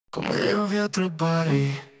como lluvia otro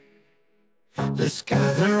body. Let's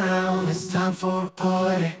gather round, it's time for a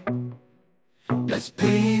party. Let's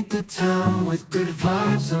paint the town with good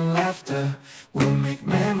vibes and laughter. We'll make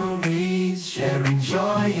memories, sharing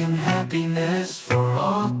joy and happiness for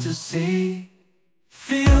all to see.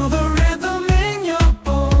 Feel the rhythm in your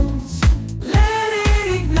bones, let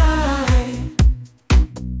it ignite.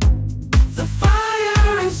 The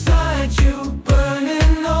fire inside you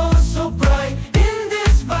burning oh so bright. In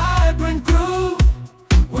this vibrant groove,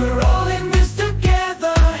 we're all in this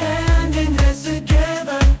together. Hand in hand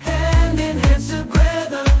together, hand in hand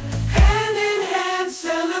together, hand in hand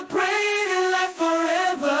celebrating life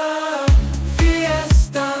forever.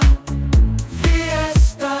 Fiesta,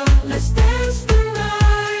 fiesta, let's dance the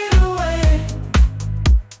night away.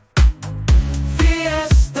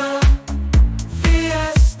 Fiesta,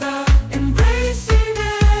 fiesta, embracing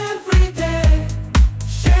every day.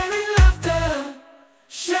 Sharing laughter,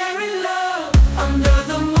 sharing love under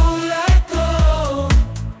the moonlight glow.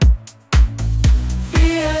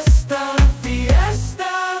 Fiesta,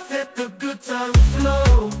 fiesta, let the good times